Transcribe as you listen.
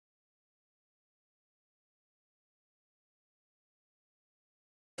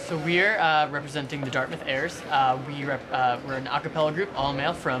So we're representing the Dartmouth Aires. We're an a cappella group, all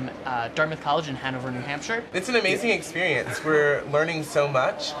male, from Dartmouth College in Hanover, New Hampshire. It's an amazing experience. We're learning so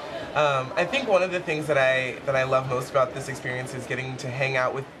much. I think one of the things that I love most about this experience is getting to hang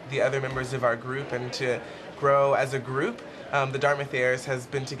out with the other members of our group and to grow as a group. The Dartmouth Aires has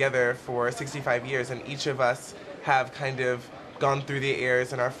been together for 65 years, and each of us have kind of gone through the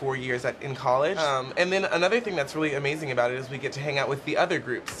Aires in our 4 years in college. And then another thing that's really amazing about it is we get to hang out with the other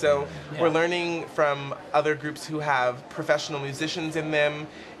groups. So we're learning from other groups who have professional musicians in them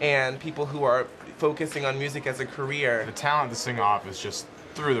and people who are focusing on music as a career. The talent to sing off is just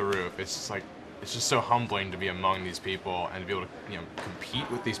through the roof. It's just like, it's just so humbling to be among these people and to be able to,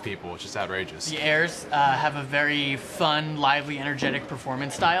 compete with these people. It's just outrageous. The Aires have a very fun, lively, energetic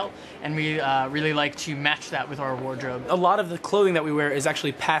performance style, and we really like to match that with our wardrobe. A lot of the clothing that we wear is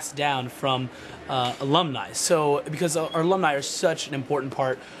actually passed down from alumni. So, because our alumni are such an important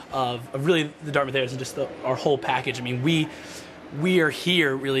part of really the Dartmouth Aires and just our whole package. I mean, we are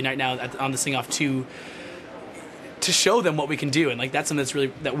here really right now on the Sing Off to show them what we can do, and like that's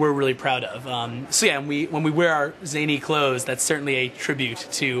something that we're really proud of. So yeah, when we wear our zany clothes, that's certainly a tribute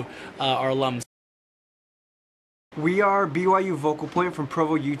to our alums. We are BYU Vocal Point from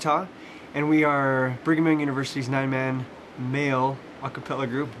Provo, Utah, and we are Brigham Young University's 9-man male a cappella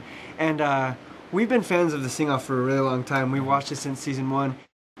group. And we've been fans of the Sing Off for a really long time. We've watched it since season 1.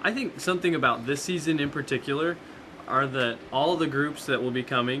 I think something about this season in particular are that all of the groups that will be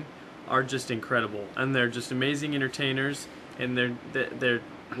coming are just incredible, and they're just amazing entertainers, and they're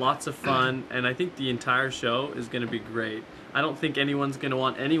lots of fun, and I think the entire show is going to be great. I don't think anyone's going to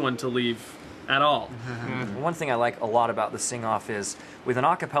want anyone to leave at all. One thing I like a lot about the Sing Off is with an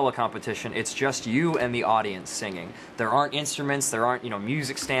a cappella competition, it's just you and the audience singing. There aren't instruments, there aren't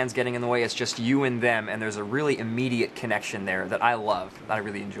music stands getting in the way, it's just you and them, and there's a really immediate connection there that I love, that I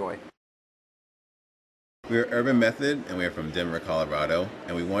really enjoy. We're Urban Method, and we're from Denver, Colorado,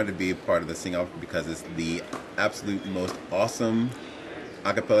 and we wanted to be a part of the Sing Off because it's the absolute most awesome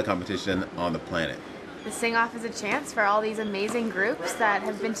a cappella competition on the planet. The Sing Off is a chance for all these amazing groups that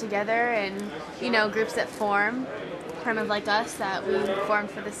have been together, and groups that form kind of like us, that we formed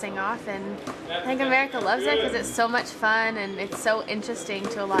for the Sing Off, and I think America loves it because it's so much fun and it's so interesting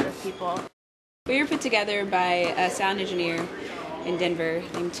to a lot of people. We were put together by a sound engineer in Denver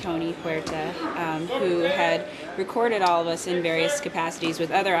named Tony Puerta, who had recorded all of us in various capacities with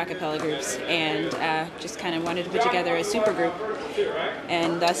other a cappella groups, and just kind of wanted to put together a super group,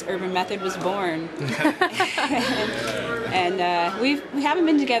 and thus Urban Method was born. and we haven't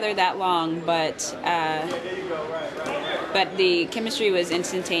been together that long, but the chemistry was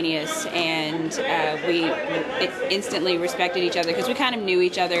instantaneous, and we instantly respected each other because we kind of knew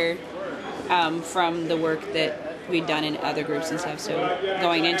each other from the work that we'd done in other groups and stuff, so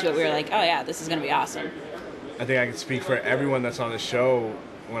going into it we were like, oh yeah, this is going to be awesome. I think I can speak for everyone that's on the show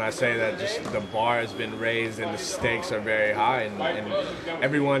when I say that just the bar has been raised and the stakes are very high, and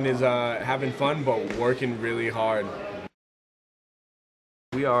everyone is having fun but working really hard.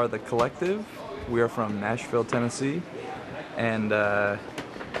 We are the Collective. We are from Nashville, Tennessee, and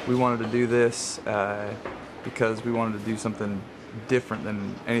we wanted to do this because we wanted to do something different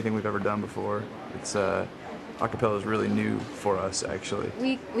than anything we've ever done before. It's a cappella is really new for us, actually.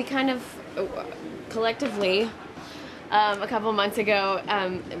 We kind of collectively a couple months ago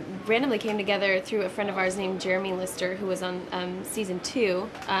randomly came together through a friend of ours named Jeremy Lister, who was on season 2.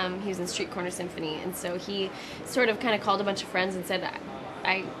 He was in Street Corner Symphony, and so he sort of kind of called a bunch of friends and said,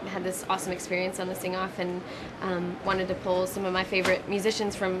 I had this awesome experience on the Sing Off, and wanted to pull some of my favorite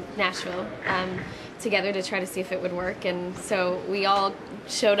musicians from Nashville together to try to see if it would work. And so we all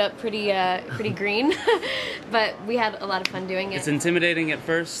showed up pretty green, but we had a lot of fun doing it. It's intimidating at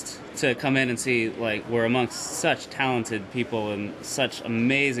first to come in and see we're amongst such talented people and such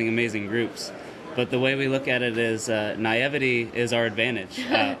amazing groups. But the way we look at it is naivety is our advantage.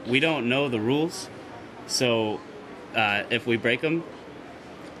 We don't know the rules, so if we break them,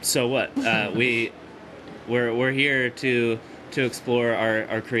 so what? We're here to explore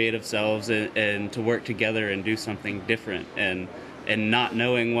our creative selves and to work together and do something different. And not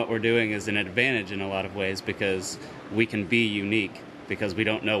knowing what we're doing is an advantage in a lot of ways because we can be unique because we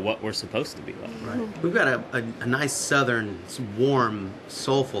don't know what we're supposed to be like. Right. We've got a nice southern, warm,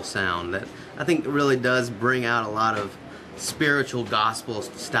 soulful sound that I think really does bring out a lot of spiritual gospel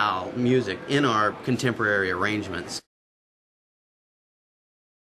style music in our contemporary arrangements.